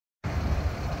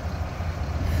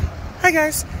Hi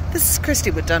guys, this is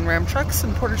Christy with Dunn Ram Trucks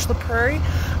in Portage la Prairie.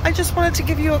 I just wanted to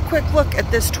give you a quick look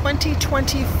at this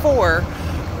 2024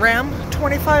 Ram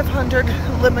 2500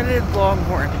 Limited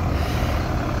Longhorn.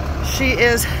 She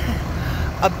is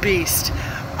a beast.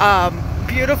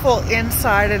 Beautiful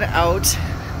inside and out,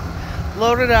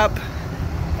 loaded up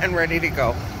and ready to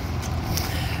go.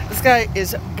 This guy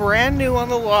is brand new on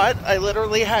the lot. I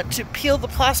literally had to peel the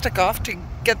plastic off to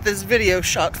get this video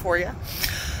shot for you.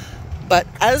 But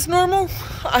as normal,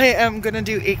 I am going to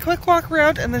do a quick walk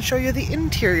around and then show you the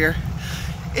interior.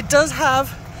 It does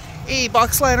have a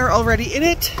box liner already in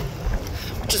it,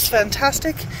 which is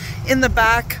fantastic. In the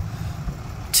back,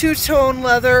 two-tone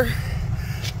leather,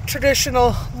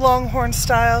 traditional Longhorn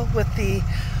style with the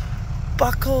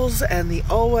buckles and the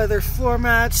all-weather floor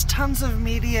mats, tons of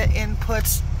media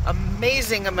inputs,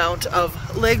 amazing amount of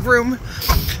legroom.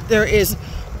 There is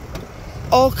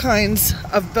all kinds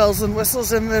of bells and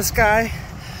whistles in this guy.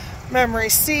 Memory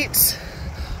seats,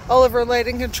 all of our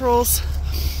lighting controls.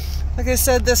 Like I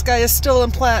said, this guy is still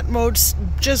in plant mode,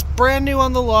 just brand new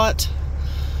on the lot.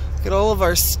 Get all of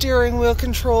our steering wheel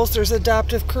controls. There's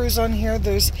adaptive cruise on here.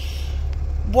 There's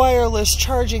wireless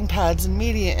charging pads and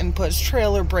media inputs,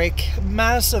 trailer brake,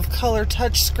 massive color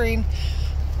touchscreen,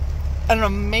 an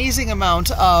amazing amount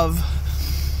of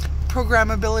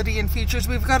programmability and features.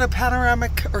 We've got a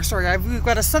we've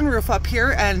got a sunroof up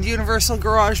here and universal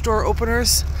garage door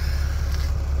openers.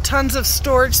 Tons of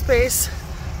storage space.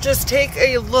 Just take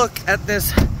a look at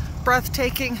this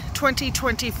breathtaking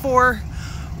 2024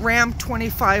 Ram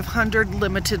 2500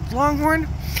 Limited Longhorn.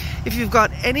 If you've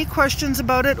got any questions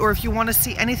about it or if you want to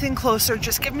see anything closer,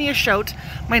 just give me a shout.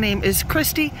 My name is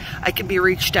Christy. I can be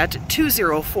reached at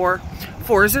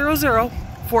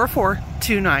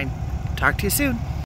 204-400-4429. Talk to you soon.